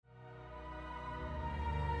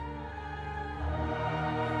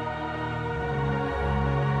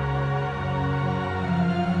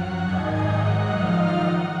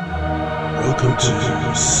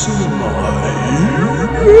to Cinema.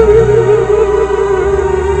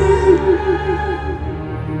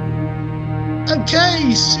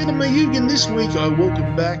 Okay, Cinema Yugen. This week I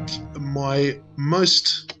welcome back my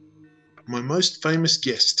most famous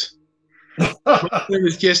guest.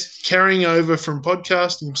 Famous guest carrying over from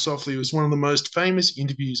podcasting him softly. It was one of the most famous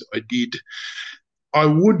interviews I did. I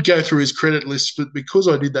would go through his credit list, but because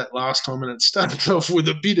I did that last time and it started off with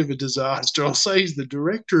a bit of a disaster, I'll say he's the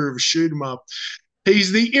director of Shoot 'Em Up. He's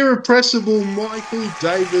the irrepressible Michael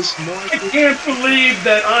Davis. I can't believe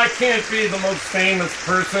that I can't be the most famous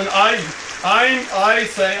person. I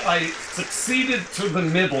say I succeeded to the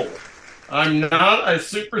middle. I'm not a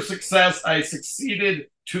super success. I succeeded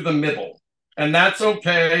to the middle, and that's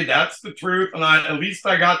okay. That's the truth. And at least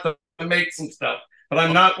I got to make some stuff, but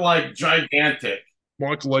I'm not like gigantic.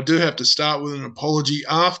 Michael, I do have to start with an apology.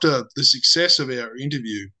 After the success of our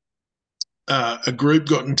interview, a group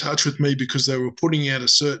got in touch with me because they were putting out a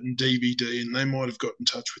certain DVD, and they might have got in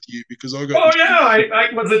touch with you because I got. Oh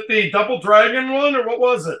yeah, was it the Double Dragon one or what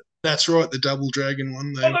was it? That's right, the Double Dragon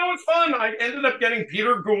one. Well, that was fun. I ended up getting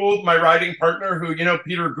Peter Gould, my writing partner, who,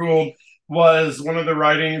 Peter Gould was one of the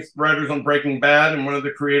writers on Breaking Bad and one of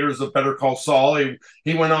the creators of Better Call Saul.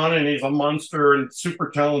 He went on, and he's a monster and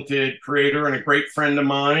super talented creator and a great friend of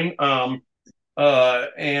mine.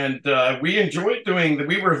 We enjoyed doing that.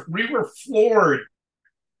 We were floored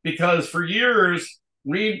because for years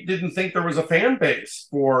we didn't think there was a fan base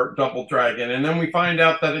for Double Dragon, and then we find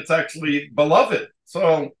out that it's actually beloved.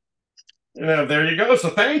 So, there you go. So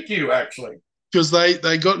thank you, actually. Because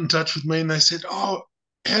they got in touch with me and they said, "Oh,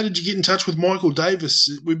 how did you get in touch with Michael Davis?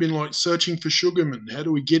 We've been searching for Sugarman. How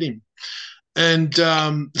do we get him?" And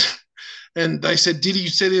and they said, "Did he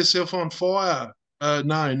set himself on fire?"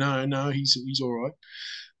 No, he's all right.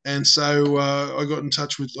 And so I got in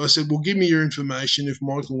touch with. I said, "Well, give me your information. If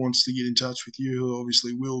Michael wants to get in touch with you, he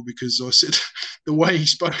obviously will." Because I said the way he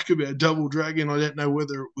spoke about Double Dragon, I don't know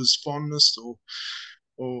whether it was fondness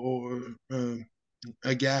or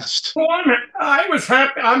aghast. Well, I was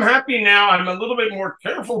happy. I'm happy now. I'm a little bit more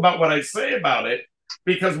careful about what I say about it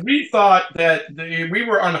because we thought that we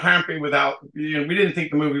were unhappy without. We didn't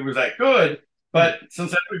think the movie was that good. But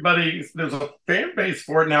since there's a fan base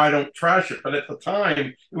for it now, I don't trash it. But at the time,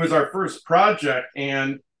 it was our first project,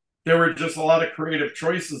 and there were just a lot of creative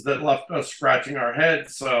choices that left us scratching our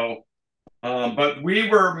heads. So. But we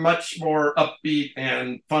were much more upbeat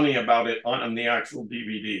and funny about it on the actual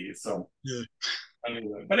DVD. So, yeah.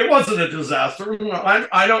 Anyway, but it wasn't a disaster.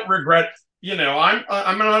 I don't regret.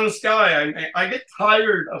 I'm an honest guy. I get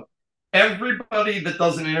tired of everybody that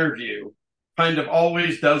does an interview. Kind of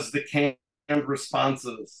always does the canned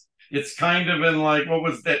responses. It's kind of in what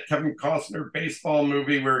was that Kevin Costner baseball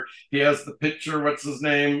movie where he has the pitcher? What's his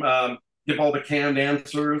name? Give all the canned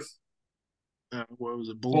answers. What was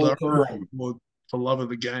it? Bull Durham. Well, for love of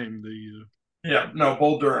the game,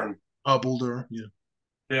 Bull Durham. Oh, Bull Durham, yeah.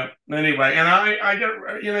 Yeah. Anyway, and I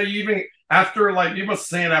get even after you must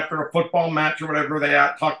say it after a football match or whatever, they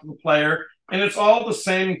talk to the player, and it's all the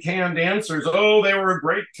same canned answers. Oh, they were a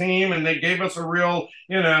great team, and they gave us a real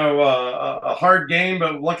a hard game,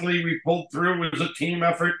 but luckily we pulled through. It was a team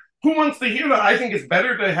effort. Who wants to hear that? I think it's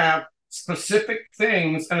better to have specific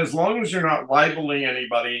things, and as long as you're not libeling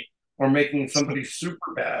anybody or making somebody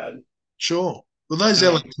super bad. Sure. Well, those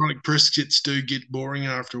electronic press kits do get boring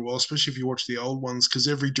after a while, especially if you watch the old ones, because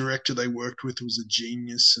every director they worked with was a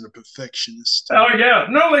genius and a perfectionist. Oh, yeah.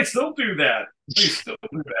 No, they still do that.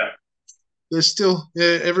 They're still,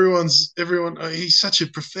 everyone, he's such a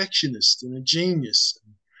perfectionist and a genius.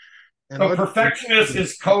 And perfectionist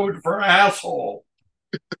is code for asshole.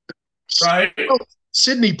 Right? Well,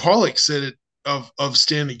 Sidney Pollack said it of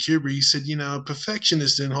Stanley Kubrick. He said, a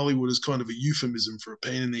perfectionist in Hollywood is kind of a euphemism for a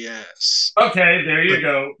pain in the ass. Okay, there you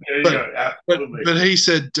go. Absolutely. But he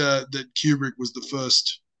said that Kubrick was the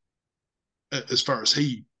first, as far as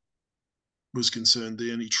he was concerned,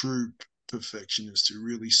 the only true perfectionist who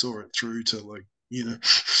really saw it through to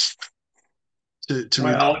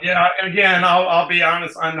Well, yeah. Again, I'll be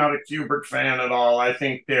honest. I'm not a Kubrick fan at all. I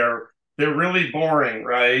think they're really boring,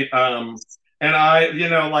 right? And I,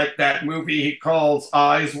 like that movie he calls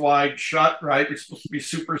Eyes Wide Shut, right? It's supposed to be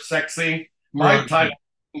super sexy. My title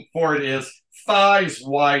for it is Thighs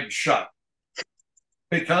Wide Shut.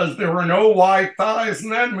 Because there were no wide thighs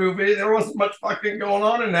in that movie. There wasn't much fucking going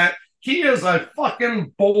on in that. He is a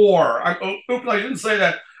fucking bore. I didn't say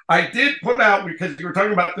that. I did put out, because you were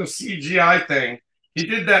talking about the CGI thing. He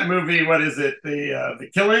did that movie, what is it? The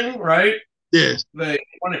Killing, right? Yes.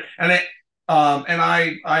 And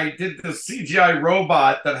I did this CGI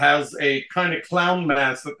robot that has a kind of clown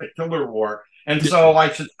mask that the killer wore. And so I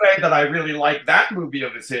should say that I really like that movie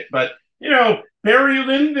of his hit. But, Barry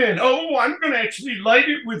Lyndon, oh, I'm going to actually light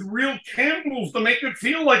it with real candles to make it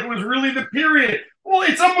feel like it was really the period. Well,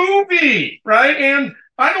 it's a movie, right? And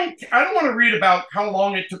I don't want to read about how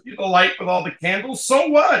long it took you to light with all the candles. So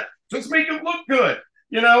what? Just make it look good,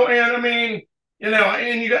 And I mean,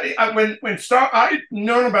 and you got I'd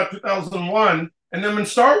known about 2001, and then when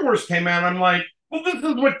Star Wars came out, I'm like, well, this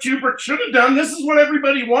is what Kubrick should have done. This is what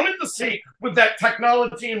everybody wanted to see with that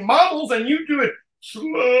technology and models, and you do it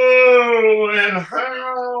slow and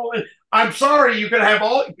how. I'm sorry, you can have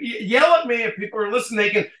all yell at me if people are listening. They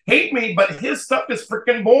can hate me, but his stuff is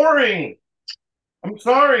freaking boring. I'm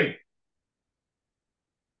sorry.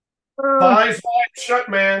 Eyes wide shut,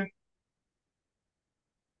 man.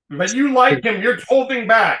 But you like him. You're holding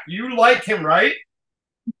back. You like him, right?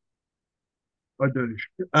 I do.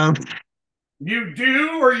 You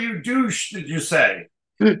do, or you douche? Did you say?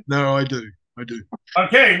 No, I do. I do.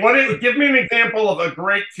 Okay, give me an example of a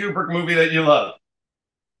great Kubrick movie that you love.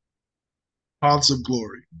 Paths of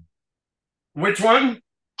Glory. Which one?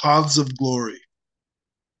 Paths of Glory.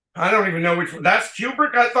 I don't even know which one. That's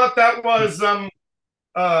Kubrick. I thought that was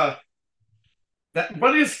that.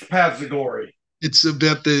 What is Paths of Glory? It's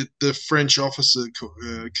about the French officer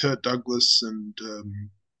Kurt Douglas and.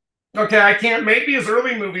 Okay, I can't. Maybe his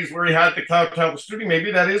early movies where he had the cloud tower studio.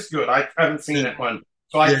 Maybe that is good. I haven't seen that one,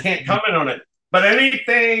 so I can't comment on it. But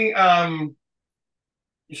anything, at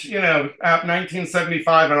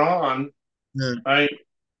 1975 and on, I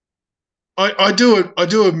do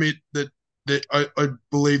admit that I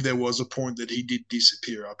believe there was a point that he did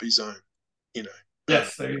disappear up his own,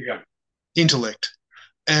 Yes, there you go. Intellect,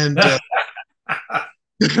 and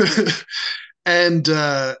and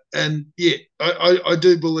yeah, I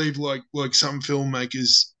do believe like some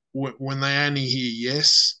filmmakers when they only hear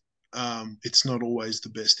yes, it's not always the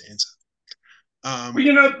best answer. I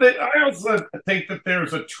also think that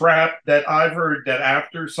there's a trap that I've heard that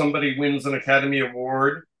after somebody wins an Academy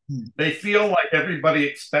Award, they feel like everybody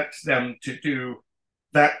expects them to do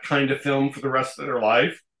that kind of film for the rest of their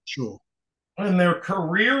life. Sure. And their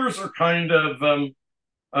careers are kind of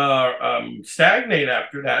stagnate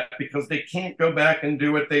after that because they can't go back and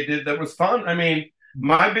do what they did that was fun. I mean,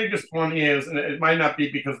 my biggest one is, and it might not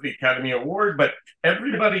be because of the Academy Award, but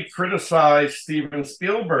everybody criticized Steven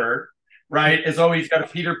Spielberg, right? As always got a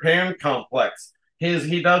Peter Pan complex.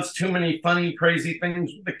 He does too many funny, crazy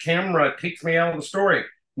things with the camera. It takes me out of the story.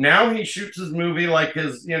 Now he shoots his movie like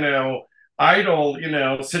his, idol,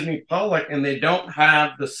 Sidney Pollack, and they don't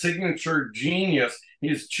have the signature genius.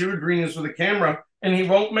 He's chewed greens with the camera, and he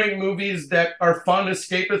won't make movies that are fun,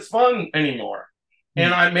 escapist fun anymore.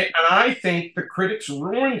 And I think the critics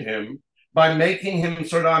ruined him by making him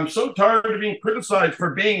I'm so tired of being criticized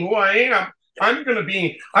for being who I am. I'm going to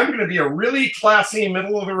be a really classy,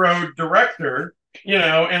 middle of the road director,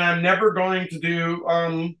 and I'm never going to do,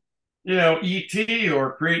 E.T.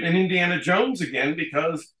 or create an Indiana Jones again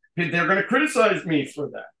because they're going to criticize me for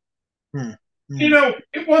that.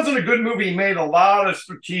 It wasn't a good movie. He made a lot of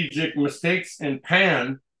strategic mistakes in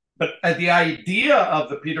Pan, but the idea of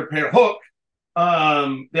the Peter Pan hook,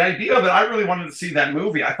 the idea of it, I really wanted to see that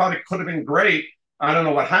movie. I thought it could have been great. I don't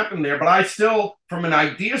know what happened there, but I still, from an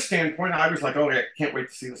idea standpoint, I was like, oh, I can't wait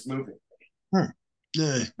to see this movie.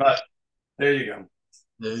 Yeah. But there you go.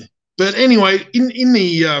 Yeah. But anyway, in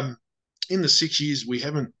the 6 years we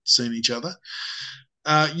haven't seen each other,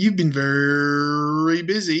 you've been very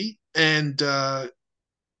busy, and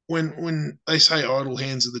when they say idle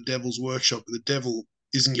hands are the devil's workshop, the devil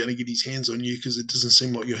isn't going to get his hands on you because it doesn't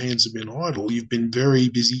seem like your hands have been idle. You've been very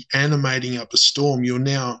busy animating up a storm.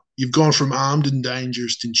 You've gone from armed and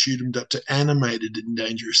dangerous and shoot 'em up to animated and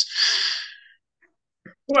dangerous.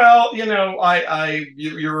 Well,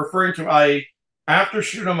 you're referring to after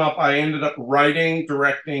Shoot 'Em Up, I ended up writing,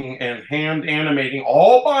 directing, and hand animating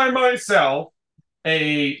all by myself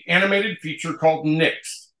a animated feature called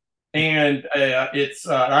Nix. And it's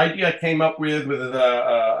an idea I came up with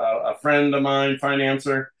a friend of mine,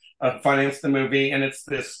 financier, financed the movie. And it's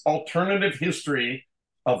this alternative history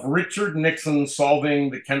of Richard Nixon solving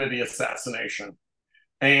the Kennedy assassination.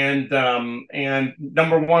 And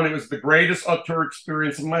number one, it was the greatest auteur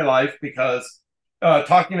experience of my life because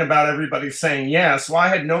talking about everybody saying yes, well, I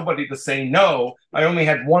had nobody to say no. I only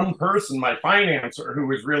had one person, my financer, who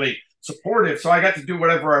was really supportive. So I got to do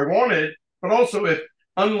whatever I wanted. But also,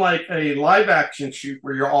 unlike a live action shoot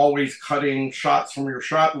where you're always cutting shots from your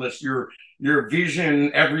shot list, your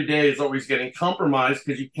vision every day is always getting compromised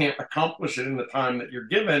because you can't accomplish it in the time that you're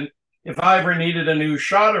given. If I ever needed a new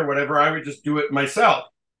shot or whatever, I would just do it myself.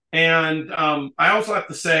 And I also have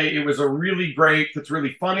to say it was it's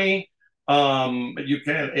really funny. I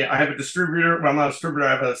have a distributor. Well, not a distributor.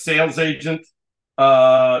 I have a sales agent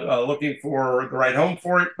looking for the right home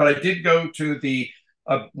for it. But I did go to the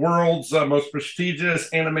world's most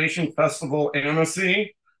prestigious animation festival,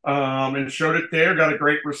 Annecy, and showed it there. Got a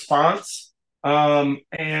great response. And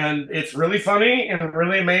it's really funny and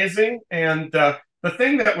really amazing. And the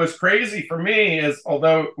thing that was crazy for me is,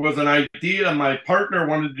 although it was an idea, my partner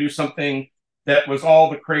wanted to do something that was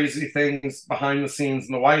all the crazy things behind the scenes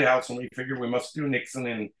in the White House, and we figured we must do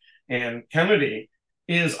Nixon and Kennedy.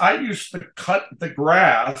 Is I used to cut the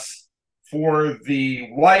grass for the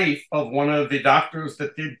wife of one of the doctors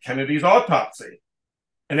that did Kennedy's autopsy.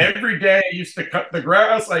 And every day I used to cut the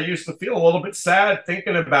grass. I used to feel a little bit sad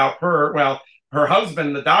thinking about her, well, her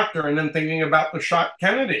husband, the doctor, and then thinking about the shot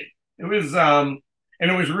Kennedy. It was, and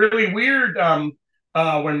it was really weird.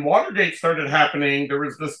 When Watergate started happening, there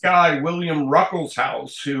was this guy, William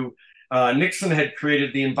Ruckelshaus, who Nixon had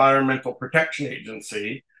created the Environmental Protection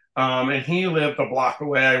Agency, and he lived a block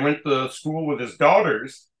away. I went to school with his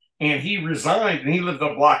daughters, and he resigned, and he lived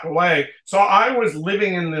a block away. So I was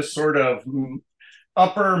living in this sort of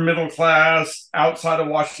upper middle class, outside of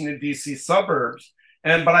Washington, D.C. suburbs.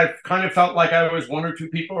 But I kind of felt like I was one or two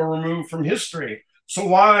people removed from history. So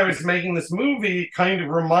while I was making this movie, it kind of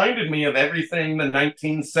reminded me of everything the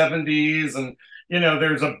 1970s. And,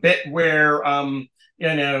 there's a bit where, they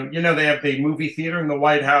have the movie theater in the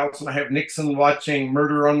White House, and I have Nixon watching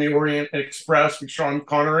Murder on the Orient Express with Sean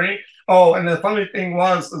Connery. Oh, and the funny thing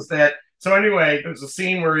is that, so anyway, there's a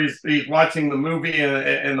scene where he's watching the movie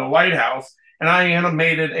in the White House, and I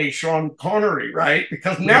animated a Sean Connery, right?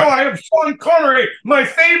 Because now I have Sean Connery, my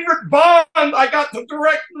favorite Bond. I got to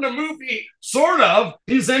direct in the movie, sort of.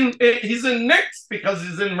 He's in Next because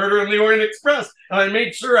he's in Murder on the Orient Express, and I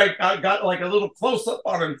made sure I got like a little close up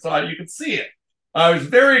on him so you could see it. I was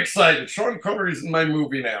very excited. Sean Connery's in my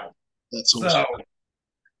movie now. That's awesome.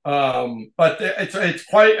 So, but it's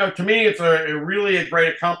quite to me. It's really a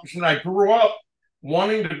great accomplishment. I grew up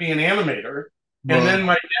wanting to be an animator. And then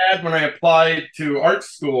my dad, when I applied to art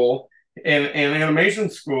school and animation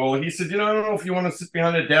school, he said, I don't know if you want to sit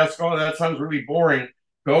behind a desk. Oh, that sounds really boring.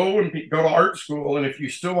 Go to art school. And if you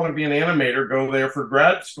still want to be an animator, go there for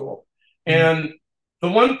grad school. And the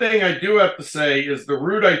one thing I do have to say is the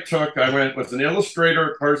route I took, I was an illustrator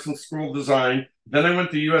at Carson School of Design. Then I went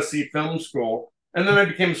to USC Film School. And then I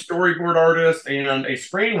became a storyboard artist and a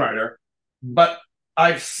screenwriter. But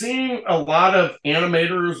I've seen a lot of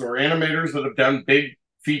animators that have done big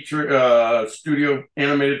feature studio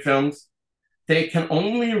animated films. They can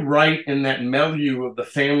only write in that milieu of the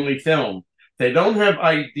family film. They don't have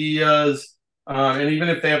ideas, and even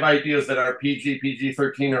if they have ideas that are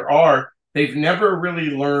PG-13 or R, they've never really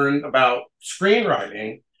learned about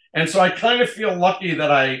screenwriting. And so I kind of feel lucky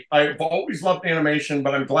that I've always loved animation,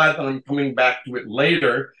 but I'm glad that I'm coming back to it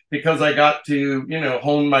later because I got to,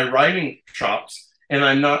 hone my writing chops. And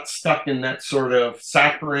I'm not stuck in that sort of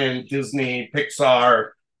saccharine Disney,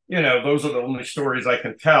 Pixar, those are the only stories I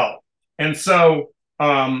can tell. And so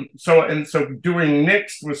doing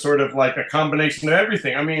Nixt was sort of like a combination of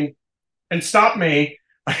everything. I mean, and stop me,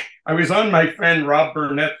 I was on my friend Rob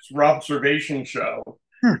Burnett's Robservation show.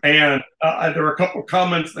 And there were a couple of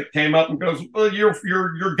comments that came up and goes, well,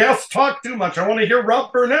 your guests talk too much. I want to hear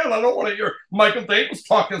Rob Burnett. I don't want to hear Michael Davis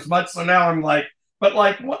talk as much. So now I'm like, but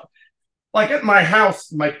like what? Like at my house,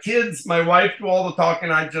 my kids, my wife do all the talking.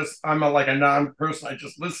 I'm like a non-person. I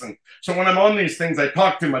just listen. So when I'm on these things, I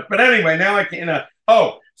talk too much. But anyway, now I can.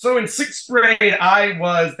 So in sixth grade, they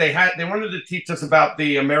wanted to teach us about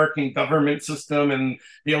the American government system and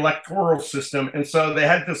the electoral system, and so they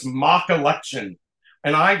had this mock election,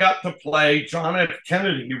 and I got to play John F.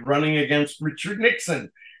 Kennedy running against Richard Nixon,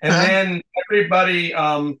 and then everybody,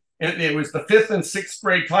 it was the fifth and sixth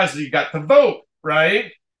grade classes. You got to vote, right?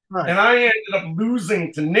 Right. And I ended up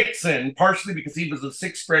losing to Nixon, partially because he was a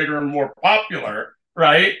sixth grader and more popular,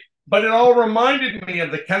 right? But it all reminded me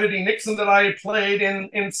of the Kennedy Nixon that I had played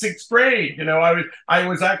in sixth grade. I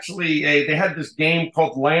was actually they had this game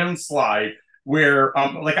called Landslide where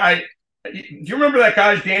do you remember that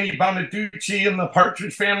guy Danny Bonaducci in the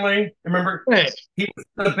Partridge Family? Remember? Right. He was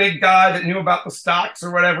the big guy that knew about the stocks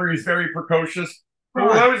or whatever. He's very precocious. But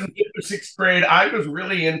when I was in fifth or sixth grade, I was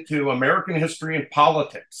really into American history and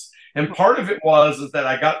politics. And part of it is that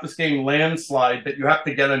I got this game Landslide that you have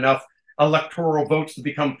to get enough electoral votes to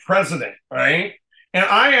become president, right? And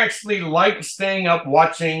I actually liked staying up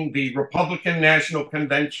watching the Republican National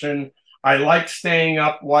Convention. I liked staying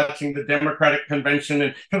up watching the Democratic Convention.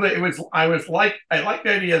 And I liked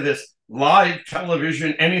the idea of this live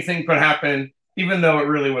television, anything could happen, even though it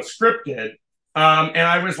really was scripted. And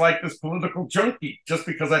I was like this political junkie just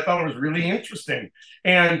because I thought it was really interesting.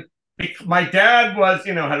 And my dad was,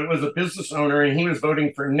 was a business owner and he was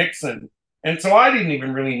voting for Nixon. And so I didn't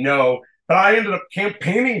even really know, but I ended up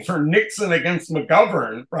campaigning for Nixon against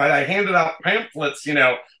McGovern, right? I handed out pamphlets,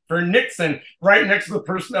 for Nixon right next to the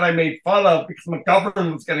person that I made fun of because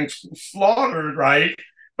McGovern was getting slaughtered, right?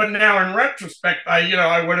 But now in retrospect,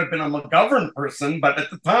 I would have been a McGovern person, but at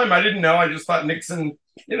the time I didn't know. I just thought Nixon,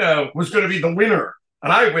 was going to be the winner.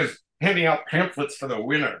 And I was handing out pamphlets for the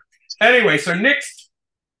winner. Anyway, so next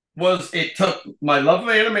it took my love of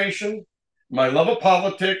animation, my love of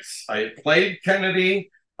politics. I played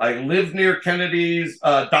Kennedy. I lived near Kennedy's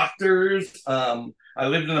doctors. I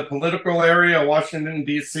lived in the political area, Washington,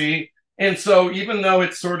 D.C. And so even though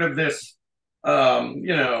it's sort of this,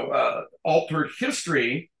 altered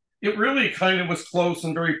history, it really kind of was close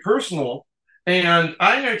and very personal. And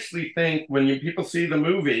I actually think when people see the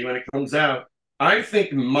movie, when it comes out, I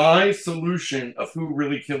think my solution of who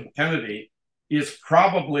really killed Kennedy is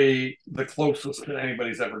probably the closest that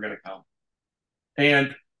anybody's ever going to come.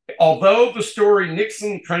 And although the story,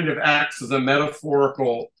 Nixon kind of acts as a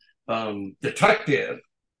metaphorical detective,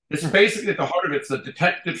 it's basically at the heart of it's a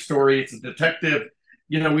detective story. It's a detective.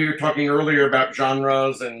 We were talking earlier about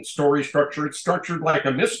genres and story structure. It's structured like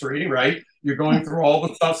a mystery, right? You're going through all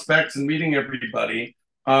the suspects and meeting everybody.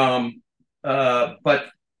 But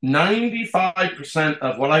 95%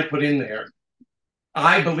 of what I put in there,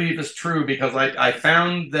 I believe is true because I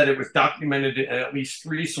found that it was documented in at least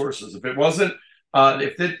 3 sources. If it wasn't,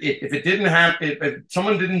 if it didn't happen, if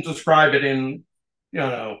someone didn't describe it in,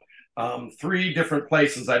 3 different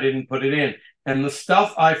places, I didn't put it in. And the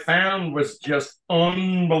stuff I found was just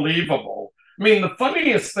unbelievable. I mean, one of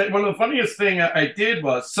the funniest thing I did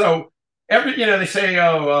was, so they say,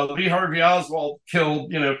 Lee Harvey Oswald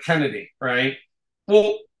killed, Kennedy, right?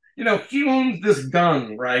 Well, he owned this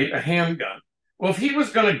gun, right? A handgun. Well, if he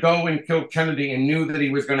was going to go and kill Kennedy and knew that he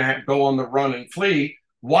was going to go on the run and flee,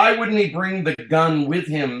 why wouldn't he bring the gun with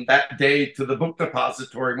him that day to the book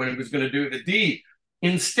depository when he was going to do the deed?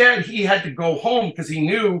 Instead, he had to go home because he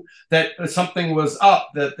knew that something was up,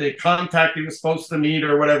 that the contact he was supposed to meet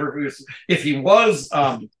or whatever, if he was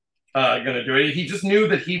going to do it, he just knew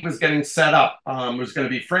that he was getting set up, was going to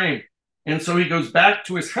be framed. And so he goes back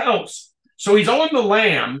to his house. So he's on the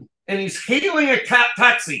lam and he's hailing a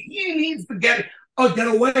taxi. He needs to get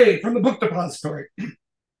away from the book depository. And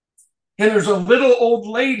there's a little old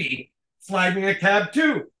lady flagging a cab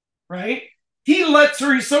too, right? He lets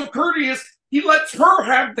her, he's so courteous, he lets her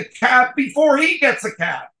have the cab before he gets a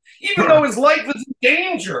cab, even though his life is in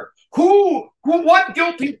danger. What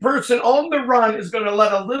guilty person on the run is going to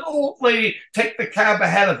let a little old lady take the cab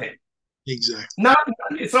ahead of him? Exactly.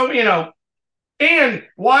 And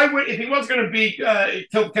why would, if he was going to be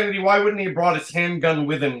kill Kennedy, why wouldn't he have brought his handgun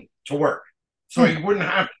with him to work? So he wouldn't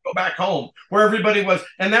have to go back home where everybody was.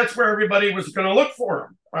 And that's where everybody was going to look for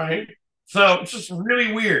him, right? So it's just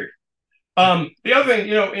really weird. The other thing,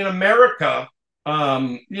 in America,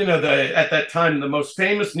 at that time, the most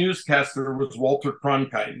famous newscaster was Walter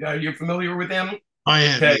Cronkite. Are you familiar with him? I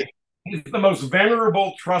am. Okay. He's the most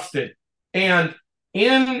venerable, trusted. And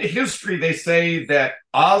in history, they say that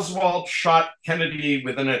Oswald shot Kennedy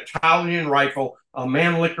with an Italian rifle, a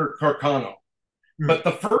Mannlicher Carcano. But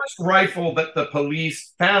the first rifle that the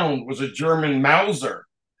police found was a German Mauser.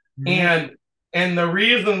 And the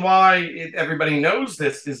reason why everybody knows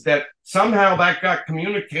this is that somehow that got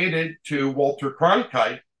communicated to Walter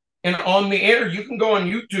Cronkite. And on the air, you can go on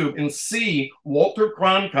YouTube and see Walter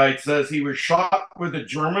Cronkite says he was shot with a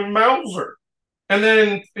German Mauser. And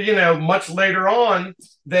then, much later on,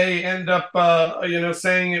 they end up,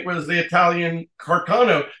 saying it was the Italian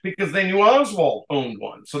Carcano because they knew Oswald owned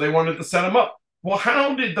one. So they wanted to set him up. Well,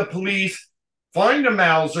 how did the police find a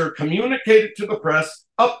Mauser, communicate it to the press,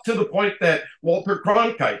 up to the point that Walter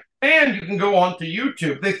Cronkite, and you can go on to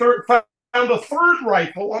YouTube, they found a third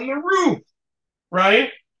rifle on the roof, right?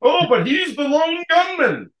 Oh, but he's the lone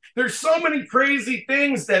gunman. There's so many crazy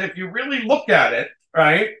things that if you really look at it,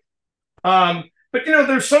 right? But,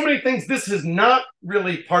 there's so many things. This is not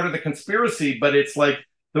really part of the conspiracy, but it's like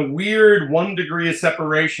the weird 1 degree of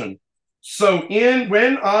separation. So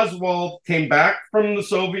when Oswald came back from the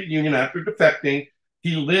Soviet Union after defecting,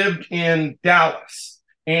 he lived in Dallas.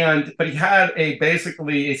 But he had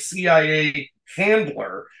basically a CIA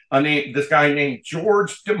handler, this guy named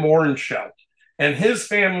George de Mohrenschildt. And his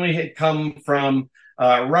family had come from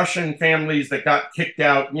Russian families that got kicked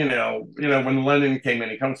out, when Lenin came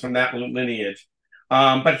in. He comes from that lineage.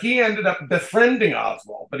 But he ended up befriending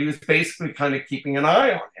Oswald, but he was basically kind of keeping an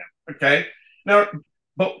eye on him. Okay. Now,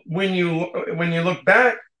 but when you look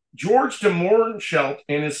back, George de Mohrenschildt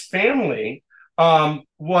and his family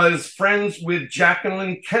was friends with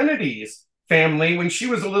Jacqueline Kennedy's family when she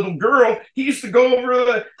was a little girl. He used to go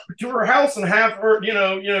over to her house and have her,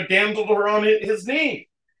 dandle her on his knee.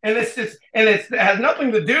 And it has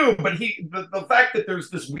nothing to do, but the fact that there's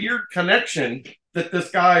this weird connection that this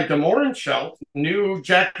guy de Mohrenschildt knew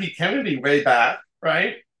Jackie Kennedy way back,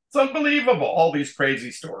 right? It's unbelievable, all these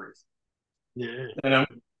crazy stories. Yeah.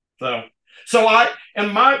 So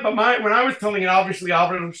when I was telling you, obviously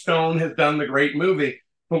Oliver Stone has done the great movie,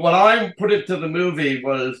 but what I put into the movie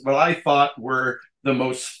was what I thought were the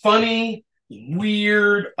most funny,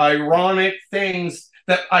 weird, ironic things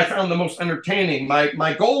that I found the most entertaining.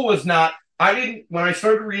 My goal was not, when I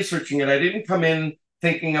started researching it, I didn't come in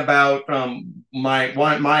thinking about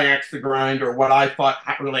my axe to grind or what I thought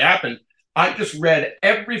really happened. I just read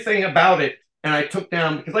everything about it, and I took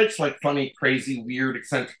down, because I just like funny, crazy, weird,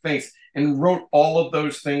 eccentric things, and wrote all of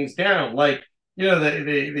those things down. Like,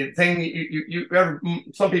 the thing you ever,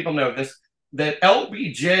 some people know this, that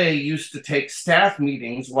LBJ used to take staff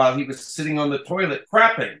meetings while he was sitting on the toilet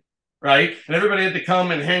crapping, right? And everybody had to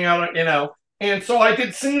come and hang out, And so I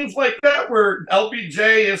did scenes like that where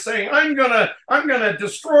LBJ is saying, I'm gonna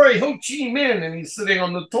destroy Ho Chi Minh, and he's sitting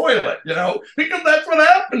on the toilet, because that's what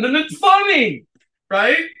happened, and it's funny,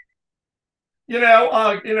 right?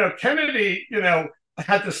 Kennedy,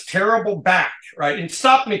 had this terrible back, right? And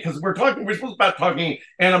stop me, because we're supposed to be talking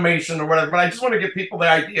animation or whatever, but I just want to give people the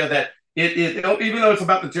idea that it even though it's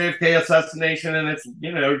about the JFK assassination and it's,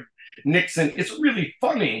 Nixon, it's really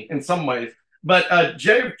funny in some ways. But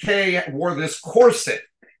JFK wore this corset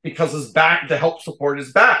because his back, to help support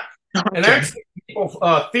his back. Okay. And actually, people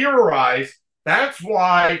theorize that's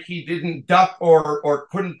why he didn't duck or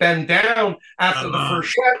couldn't bend down after the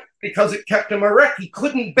first shot, because it kept him erect. He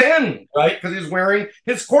couldn't bend, right? Because he was wearing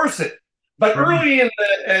his corset. But early in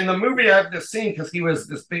the movie, I have this scene, because he was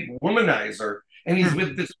this big womanizer, and he's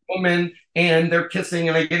with this woman, and they're kissing,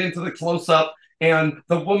 and I get into the close-up, and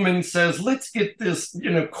the woman says, let's get this,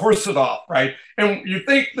 corset off, right? And you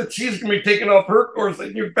think that she's going to be taking off her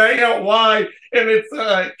corset. You bang out why, and it's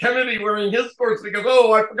Kennedy wearing his corset. He goes,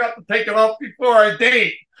 oh, I forgot to take it off before I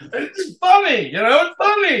date. It's funny, it's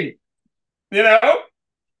funny,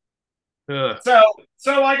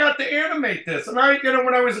 So I got to animate this. And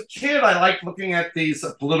when I was a kid, I liked looking at these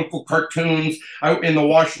political cartoons. In the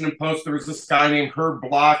Washington Post, there was this guy named Herb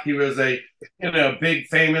Block. He was a, big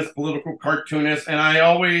famous political cartoonist. And I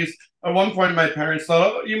always, at one point, my parents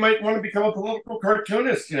thought, oh, you might want to become a political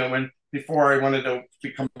cartoonist, before I wanted to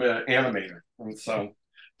become an animator. And so,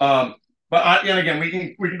 and again, we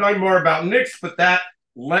can talk more about Nix, but that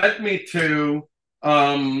led me to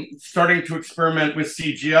starting to experiment with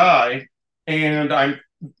CGI. And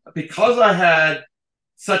because I had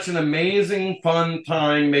such an amazing, fun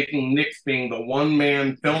time making Nix, being the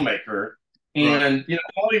one-man filmmaker, and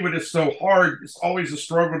Hollywood is so hard. It's always a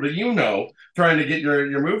struggle to trying to get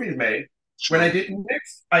your movies made. When I did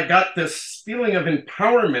Nix, I got this feeling of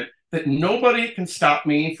empowerment that nobody can stop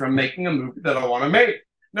me from making a movie that I want to make.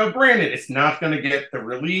 Now, granted, it's not going to get the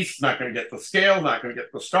release, it's not going to get the scale, not going to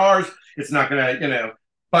get the stars, it's not going to,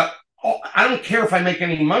 but I don't care if I make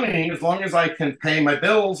any money, as long as I can pay my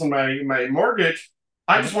bills and my mortgage.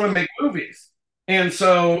 I just want to make movies. And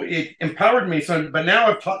so it empowered me. But now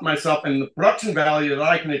I've taught myself, and the production value that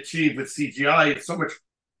I can achieve with CGI is so much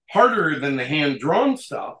harder than the hand-drawn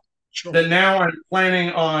stuff, that now I'm planning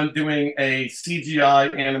on doing a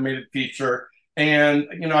CGI animated feature. And,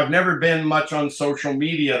 I've never been much on social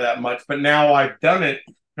media that much, but now I've done it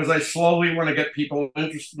because I slowly want to get people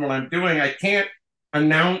interested in what I'm doing. I can't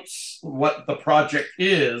announce what the project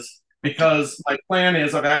is, because my plan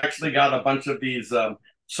is I've actually got a bunch of these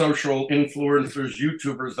social influencers,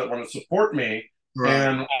 YouTubers that want to support me. Right.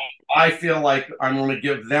 And I feel like I'm going to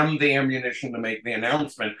give them the ammunition to make the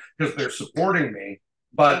announcement, because they're supporting me.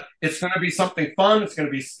 But it's going to be something fun. It's going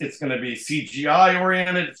to be CGI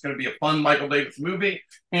oriented. It's going to be a fun Michael Davis movie.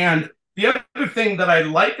 And the other thing that I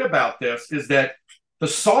like about this is that the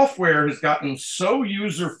software has gotten so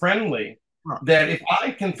user friendly that if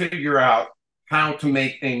I can figure out how to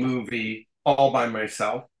make a movie all by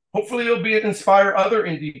myself, hopefully it'll inspire other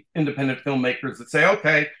independent filmmakers that say,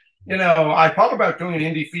 okay, I thought about doing an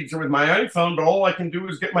indie feature with my iPhone, but all I can do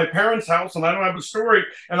is get my parents' house, and I don't have a story,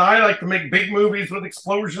 and I like to make big movies with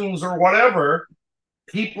explosions or whatever.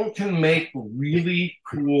 People can make really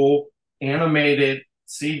cool animated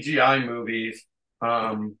CGI movies,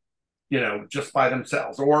 just by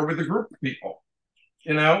themselves or with a group of people,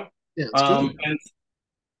 Yeah, and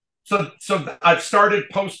so I've started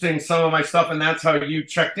posting some of my stuff, and that's how you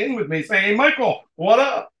checked in with me, saying, "Hey, Michael, what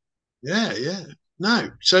up?" Yeah.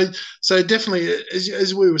 No. So definitely,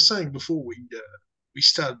 as we were saying before we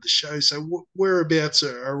started the show. So whereabouts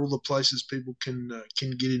are all the places people can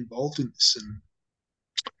get involved in this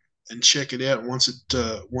and check it out once it.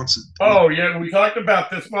 Oh, yeah, we talked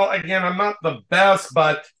about this. Well, again, I'm not the best,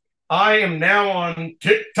 but I am now on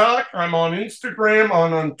TikTok. I'm on Instagram,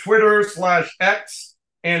 on Twitter/X,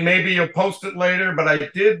 and maybe you'll post it later, but I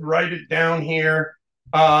did write it down here.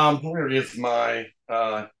 Where is my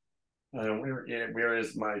where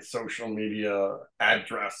is my social media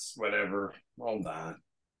address? Whatever. Hold on.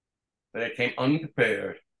 They came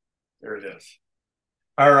unprepared. There it is.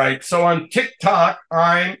 All right. So on TikTok,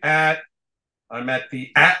 I'm at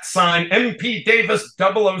the @ MP Davis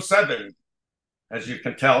 007, as you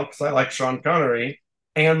can tell, because I like Sean Connery.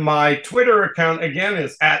 And my Twitter account, again,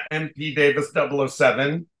 is @ MP Davis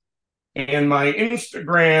 007. And my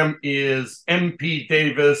Instagram is MP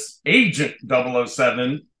Davis Agent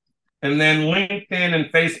 007. And then LinkedIn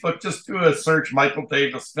and Facebook, just do a search Michael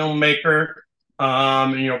Davis filmmaker,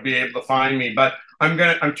 and you'll be able to find me. But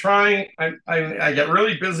I'm trying, I get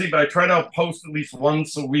really busy, but I try to post at least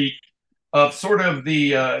once a week of sort of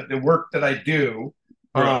the work that I do.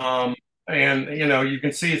 Right. And you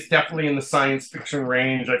can see it's definitely in the science fiction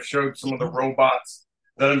range. I've showed some of the robots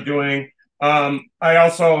that I'm doing. I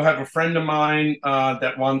also have a friend of mine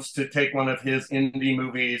that wants to take one of his indie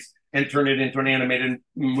movies and turn it into an animated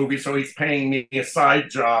movie. So he's paying me a side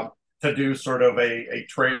job to do sort of a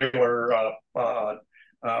trailer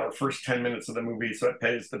first 10 minutes of the movie, so it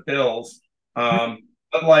pays the bills.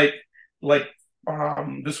 But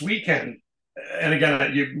this weekend, and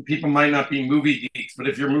again, people might not be movie geeks, but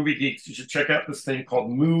if you're movie geeks, you should check out this thing called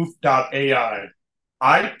Move.ai.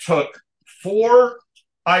 I took 4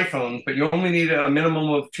 iPhones, but you only need a minimum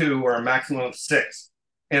of 2 or a maximum of 6,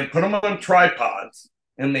 and put them on tripods,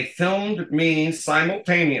 and they filmed me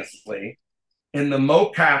simultaneously, and the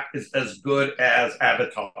mocap is as good as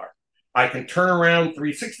Avatar. I can turn around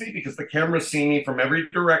 360 because the camera's seeing me from every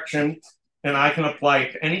direction, and I can apply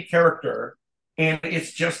it to any character, and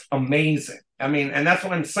it's just amazing. I mean, and that's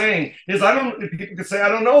what I'm saying is people could say, I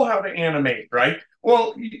don't know how to animate, right?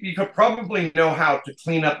 Well, you could probably know how to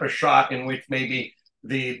clean up a shot in which maybe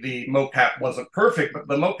the mocap wasn't perfect, but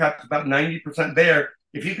the mocap's about 90% there.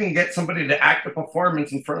 If you can get somebody to act a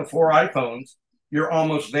performance in front of 4 iPhones, you're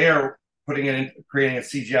almost there putting it in, creating a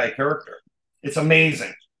CGI character. It's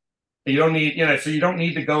amazing. You don't need, so you don't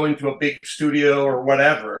need to go into a big studio or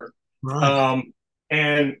whatever. Right.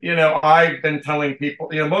 And, I've been telling people,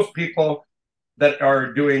 most people that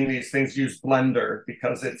are doing these things use Blender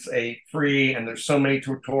because it's a free and there's so many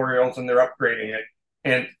tutorials and they're upgrading it.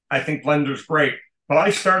 And I think Blender's great. But I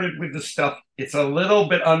started with this stuff. It's a little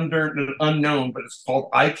bit unknown, but it's called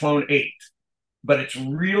iClone 8. But it's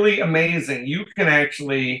really amazing. You can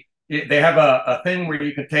actually, they have a thing where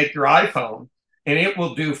you can take your iPhone and it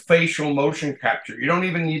will do facial motion capture. You don't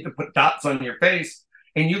even need to put dots on your face.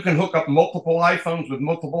 And you can hook up multiple iPhones with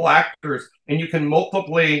multiple actors, and you can multiple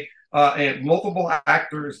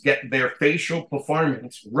actors get their facial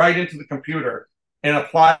performance right into the computer and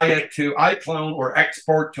apply it to iClone or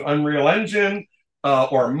export to Unreal Engine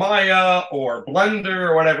or Maya or Blender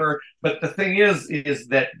or whatever. But the thing is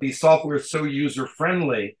that the software is so user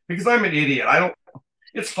friendly because I'm an idiot.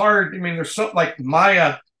 It's hard. I mean, there's something like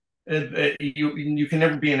Maya. You can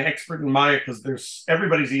never be an expert in Maya because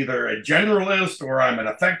everybody's either a generalist or I'm an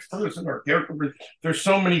effects person or a character. There's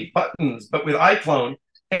so many buttons, but with iClone,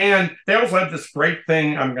 and they also have this great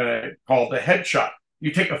thing I'm going to call the headshot.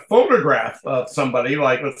 You take a photograph of somebody,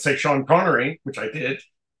 like let's say Sean Connery, which I did,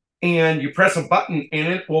 and you press a button and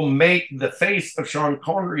it will make the face of Sean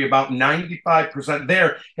Connery about 95%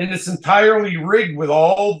 there. And it's entirely rigged with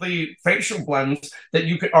all the facial blends that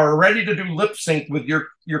are ready to do lip sync with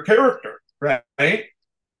your character, right?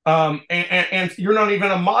 And you're not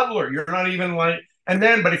even a modeler. You're not even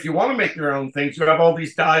but if you want to make your own things, you have all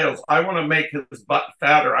these dials. I want to make his butt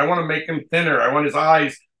fatter. I want to make him thinner. I want his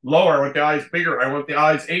eyes lower. I want the eyes bigger. I want the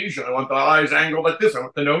eyes Asian. I want the eyes angled like this. I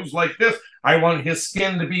want the nose like this. I want his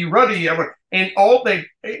skin to be ruddy. At the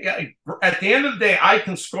end of the day, I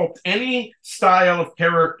can sculpt any style of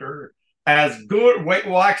character as good.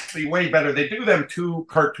 Actually, way better. They do them too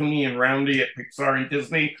cartoony and roundy at Pixar and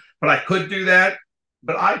Disney, but I could do that.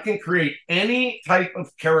 But I can create any type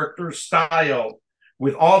of character style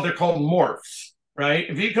with they're called morphs, right?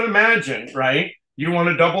 If you can imagine, right? You want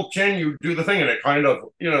a double chin, you do the thing and it kind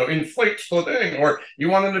of, inflates the thing. Or you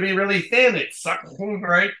want them to be really thin, it sucks,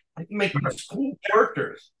 right? I can make these cool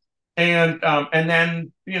characters. And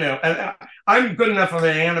then, and I'm good enough of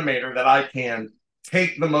an animator that I can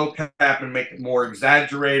take the mocap and make it more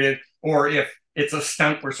exaggerated. Or if it's a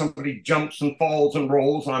stunt where somebody jumps and falls and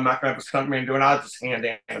rolls, and I'm not going to have a stuntman do it. I'll just hand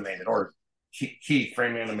animate it or key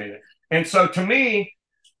frame animate it. And so to me,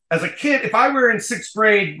 as a kid, if I were in sixth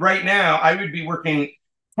grade right now, I would be working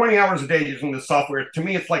 20 hours a day using this software. To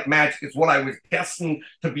me, it's like magic. It's what I was destined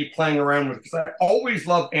to be playing around with because I always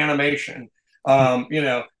loved animation.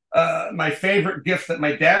 My favorite gift that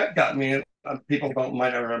my dad got me, people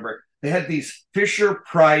might not remember, they had these Fisher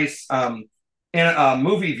Price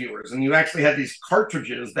movie viewers, and you actually had these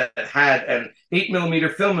cartridges that had an 8 millimeter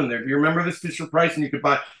film in there. Do you remember this Fisher Price? And you could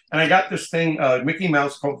buy, and I got this thing, Mickey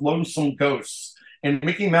Mouse, called Lonesome Ghosts. And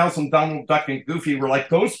Mickey Mouse and Donald Duck and Goofy were like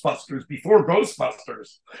Ghostbusters before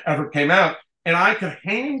Ghostbusters ever came out. And I could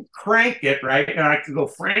hand crank it, right? And I could go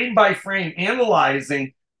frame by frame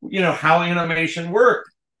analyzing, how animation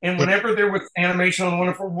worked. And whenever there was animation on the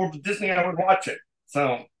Wonderful World of Disney, I would watch it.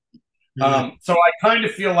 So I kind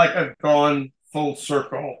of feel like I've gone full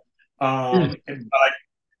circle. But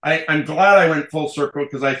I'm glad I went full circle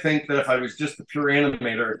because I think that if I was just a pure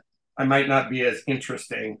animator, I might not be as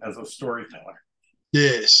interesting as a storyteller.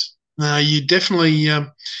 Yes. No, you definitely,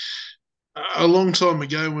 a long time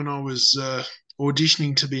ago when I was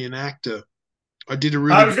auditioning to be an actor, I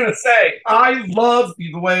was going to say, I love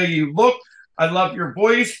the way you look. I love your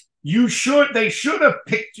voice. They should have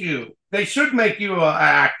picked you. They should make you an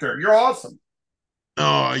actor. You're awesome.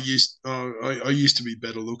 Oh, I used to be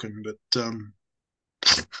better looking,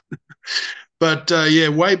 but yeah,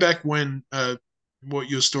 way back when, what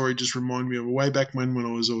your story just reminded me of, way back when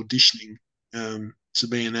I was auditioning to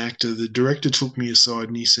be an actor, the director took me aside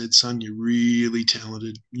and he said, "Son, you're really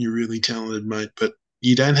talented, mate, but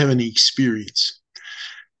you don't have any experience."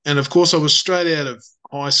 And of course, I was straight out of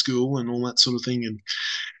high school and all that sort of thing,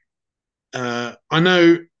 and I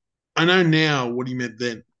know now what he meant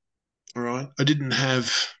then. All right, I didn't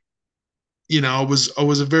have, I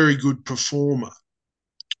was a very good performer,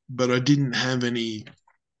 but I didn't have any,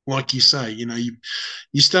 like you say,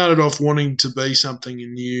 you started off wanting to be something,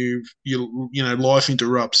 and life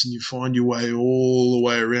interrupts, and you find your way all the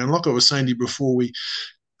way around. Like I was saying to you before we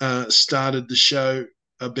started the show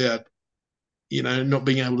about, not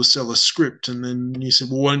being able to sell a script, and then you said,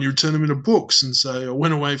 "Well, why don't you turn them into books?" And so I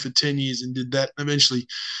went away for 10 years and did that. And eventually,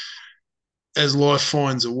 as life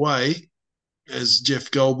finds a way, as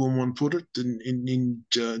Jeff Goldblum once put it in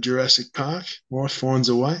Jurassic Park, life finds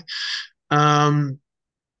a way.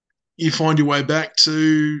 You find your way back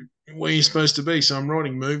to where you're supposed to be. So I'm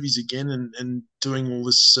writing movies again and doing all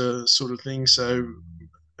this sort of thing. So,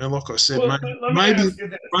 and like I said,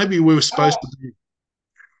 maybe we were supposed to be.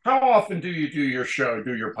 How often do you do your show,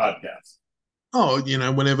 do your podcast? Oh,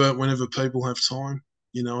 whenever people have time.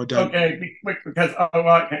 I don't. Okay, be quick because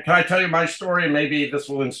can I tell you my story? Maybe this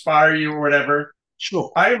will inspire you or whatever.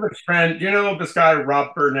 Sure. I have a friend. This guy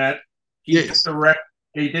Rob Burnett? Yes.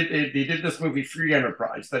 He did this movie Free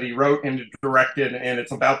Enterprise that he wrote and directed, and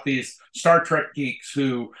it's about these Star Trek geeks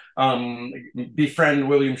who befriend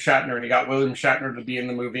William Shatner, and he got William Shatner to be in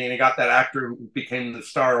the movie, and he got that actor who became the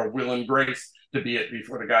star of Will and Grace to be it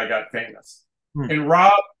before the guy got famous. And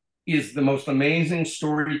Rob is the most amazing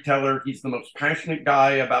storyteller. He's the most passionate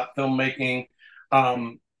guy about filmmaking.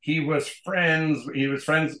 He was friends with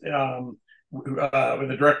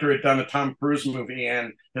the director had done a Tom Cruise movie,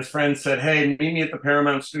 and his friend said, "Hey, meet me at the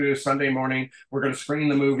Paramount Studios Sunday morning. We're going to screen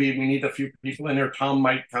the movie. We need a few people in there. Tom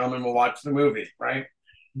might come and we'll watch the movie." Right.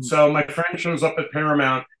 So my friend shows up at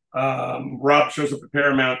Paramount. Rob shows up at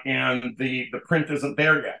Paramount, and the print isn't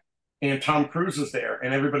there yet. And Tom Cruise is there,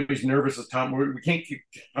 and everybody's nervous as Tom. We can't keep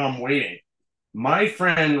Tom waiting. My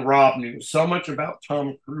friend Rob knew so much about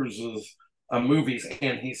Tom Cruise's movies,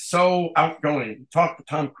 and he's so outgoing. He talked to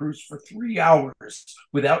Tom Cruise for 3 hours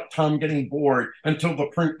without Tom getting bored until the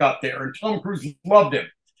print got there, and Tom Cruise loved him.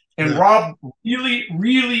 And Rob really,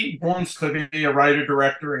 really wants to be a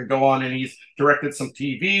writer-director and go on, and he's directed some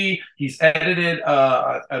TV. He's edited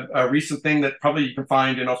a recent thing that probably you can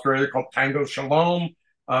find in Australia called Tango Shalom.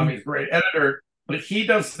 He's a great editor, but he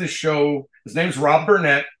does this show. His name's Rob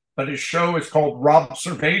Burnett, but his show is called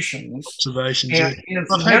Robservations. And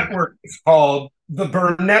his network is called the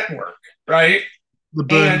Burn Network, right?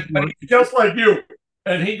 And just like you.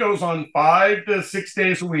 And he goes on 5 to 6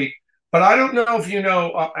 days a week. But I don't know if you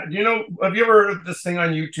know, have you ever heard of this thing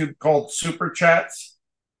on YouTube called Super Chats?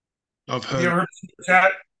 Have you ever heard of Super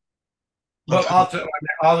Chat? Well,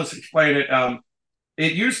 I'll just explain it.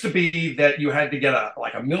 It used to be that you had to get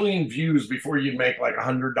like 1 million views before you'd make like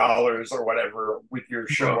 $100 or whatever with your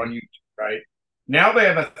show on YouTube, right? Now they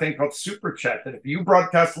have a thing called Super Chat that if you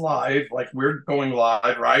broadcast live, like we're going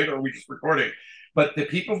live, right? Or we just recording, but the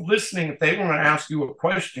people listening, if they want to ask you a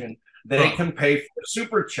question, they can pay for a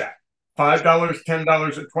Super Chat. $5,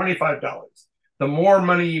 $10, or $25. The more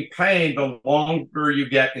money you pay, the longer you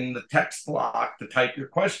get in the text block to type your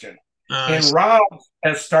question. And Rob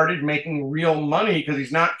has started making real money because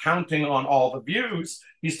he's not counting on all the views.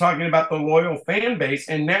 He's talking about the loyal fan base.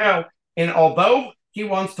 And now, and although he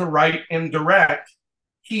wants to write and direct,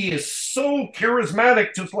 he is so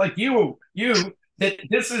charismatic, just like you, that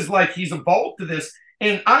this is like he's evolved to this.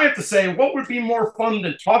 And I have to say, what would be more fun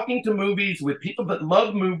than talking to movies with people that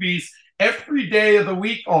love movies every day of the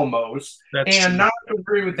week almost, and not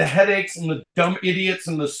agree with the headaches and the dumb idiots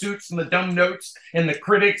and the suits and the dumb notes and the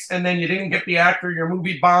critics, and then you didn't get the actor, your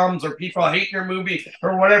movie bombs, or people hate your movie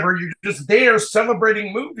or whatever. You're just there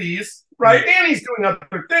celebrating movies, right? And he's doing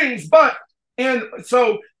other things. And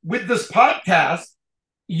so with this podcast,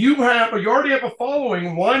 you already have a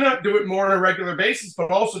following. Why not do it more on a regular basis,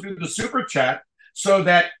 but also do the super chat so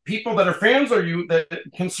that people that are fans of you that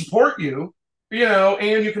can support you,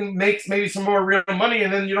 and you can make maybe some more real money,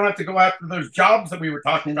 and then you don't have to go after those jobs that we were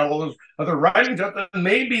talking about, all those other writing jobs, and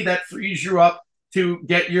maybe that frees you up to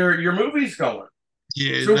get your movies going.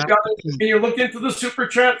 Yeah. So can you look into the super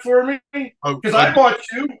chat for me? Because I bought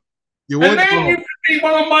you. And then you could be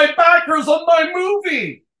one of my backers on my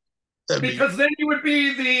movie. Because then you would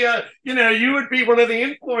be you would be one of the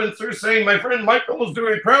influencers saying, my friend Michael is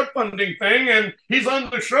doing a crowdfunding thing and he's on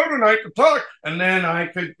the show tonight to talk. And then I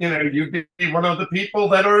could, you'd be one of the people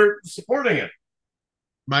that are supporting it.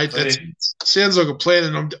 Mate, that sounds like a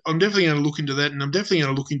plan, and I'm definitely going to look into that, and I'm definitely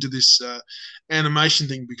going to look into this animation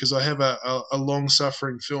thing, because I have a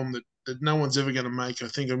long-suffering film that no one's ever going to make. I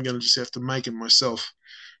think I'm going to just have to make it myself.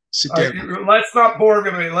 Sit down. Let's not bore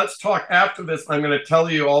everybody. Let's talk after this. I'm going to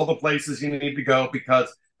tell you all the places you need to go,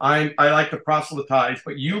 because I like to proselytize,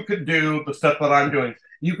 but you could do the stuff that I'm doing.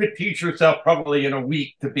 You could teach yourself probably in a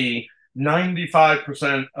week to be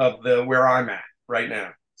 95% of where I'm at right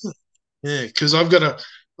now. Yeah, because I've got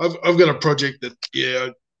a project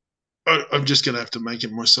that I'm just going to have to make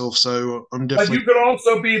it myself. So I'm definitely. But you could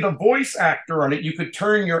also be the voice actor on it. You could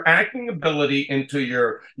turn your acting ability into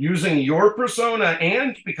using your persona,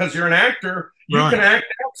 and because you're an actor, you can act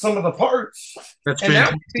out some of the parts. That's and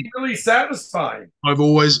fantastic. That would be really satisfying. I've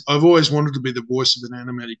always wanted to be the voice of an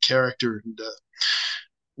animated character, and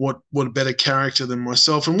what a better character than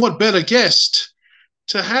myself, and what better guest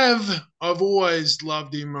to have. I've always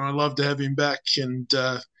loved him, and I love to have him back, and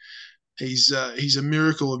he's a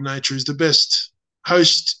miracle of nature. He's the best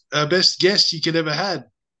host, best guest you could ever had,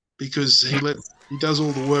 because he does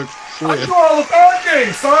all the work for you. I do all the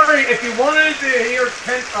talking. Sorry, if you wanted to hear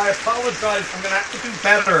Kent, I apologize. I'm going to have to do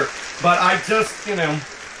better, but I just,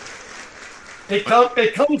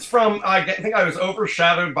 it comes from, I think I was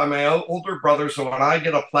overshadowed by my older brother, so when I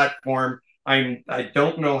get a platform, I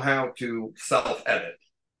don't know how to self-edit.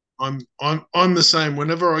 I'm the same.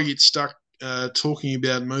 Whenever I get stuck talking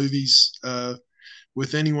about movies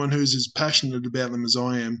with anyone who's as passionate about them as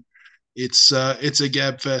I am, it's a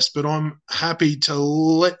gab fest. But I'm happy to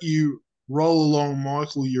let you roll along,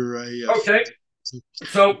 Michael. You're okay.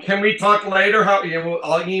 So can we talk later?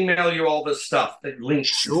 I'll email you all this stuff, the links.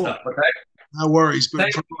 Sure. And stuff, okay. No worries.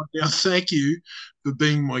 But right now, thank you for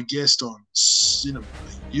being my guest on Cinema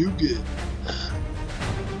You Good.